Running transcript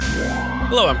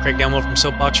Hello, I'm Craig Downwell from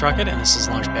Soapbox Rocket, and this is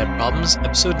Launchpad Problems,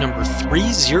 episode number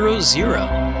 300. Houston, we've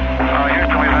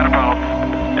had a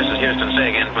problem. This is Houston. Say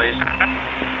again, please.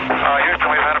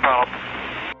 Houston, we've had a problem.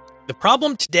 The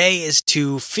problem today is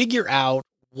to figure out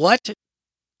what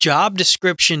job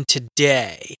description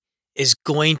today is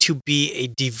going to be a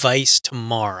device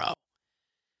tomorrow.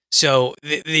 So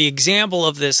the example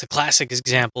of this, the classic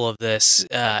example of this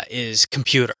is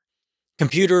computer.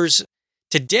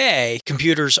 Today,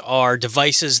 computers are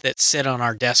devices that sit on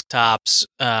our desktops,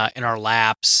 in our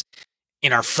laps,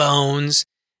 in our phones,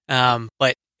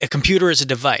 but a computer is a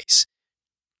device.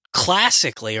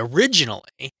 Classically,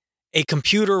 originally, a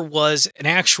computer was an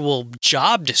actual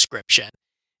job description,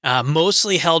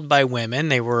 mostly held by women.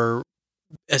 They were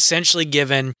essentially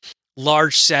given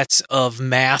large sets of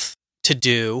math to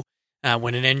do.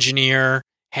 When an engineer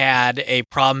had a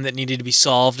problem that needed to be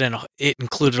solved, and it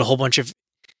included a whole bunch of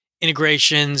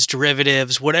integrations,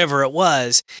 derivatives, whatever it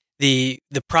was, the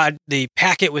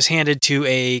packet was handed to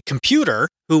a computer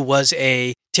who was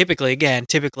typically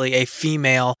a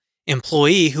female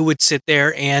employee who would sit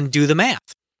there and do the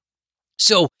math.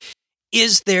 So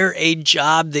is there a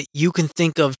job that you can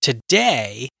think of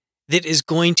today that is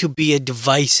going to be a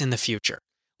device in the future?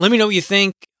 Let me know what you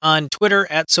think on Twitter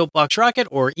at Soapbox Rocket,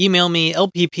 or email me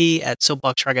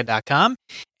lpp@soapboxrocket.com.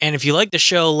 And if you like the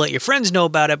show, let your friends know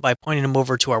about it by pointing them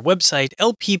over to our website,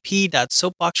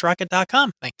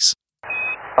 lpp.soapboxrocket.com. Thanks.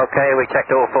 Okay, we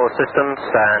checked all four systems,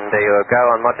 and you were go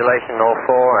on modulation, all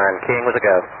four, and keying was a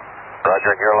go.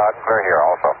 Roger, you're loud and clear here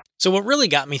also. So what really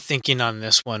got me thinking on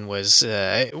this one was,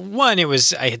 I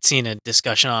had seen a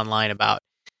discussion online about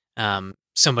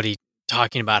somebody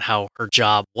talking about how her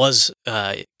job was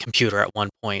computer at one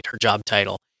point, her job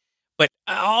title. But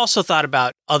I also thought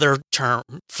about other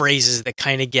phrases that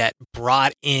kind of get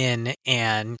brought in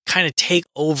and kind of take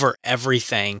over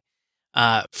everything.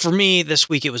 For me, this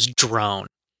week it was drone.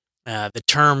 The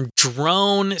term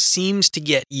drone seems to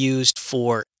get used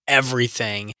for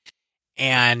everything,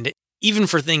 and even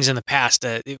for things in the past.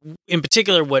 In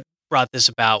particular, what brought this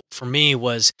about for me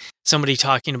was somebody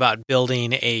talking about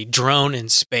building a drone in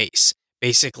space.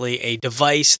 Basically, a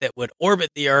device that would orbit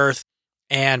the Earth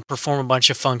and perform a bunch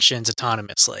of functions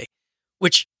autonomously,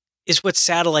 which is what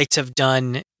satellites have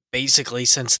done basically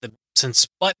since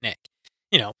Sputnik.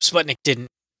 Sputnik didn't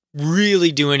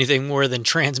really do anything more than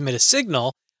transmit a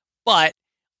signal, but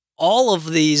all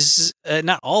of these,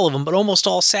 not all of them, but almost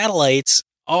all satellites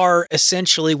were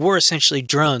essentially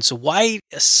drones. So why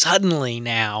suddenly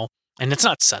now, and it's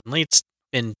not suddenly, it's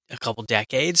been a couple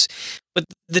decades, but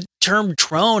the term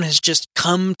drone has just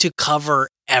come to cover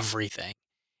everything.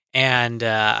 And,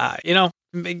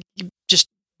 just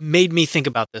made me think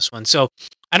about this one. So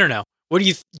I don't know. What do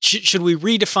you, should we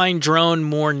redefine drone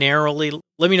more narrowly?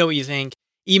 Let me know what you think.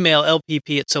 Email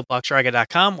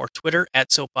lpp@soapboxrocket.com or Twitter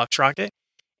 @soapboxrocket.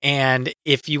 And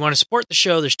if you want to support the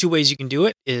show, there's two ways you can do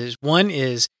it. One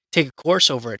is take a course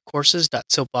over at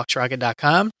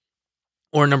courses.soapboxrocket.com.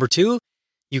 Or number two,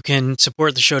 you can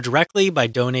support the show directly by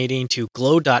donating to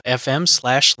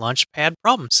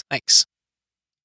glow.fm/launchpadproblems. Thanks.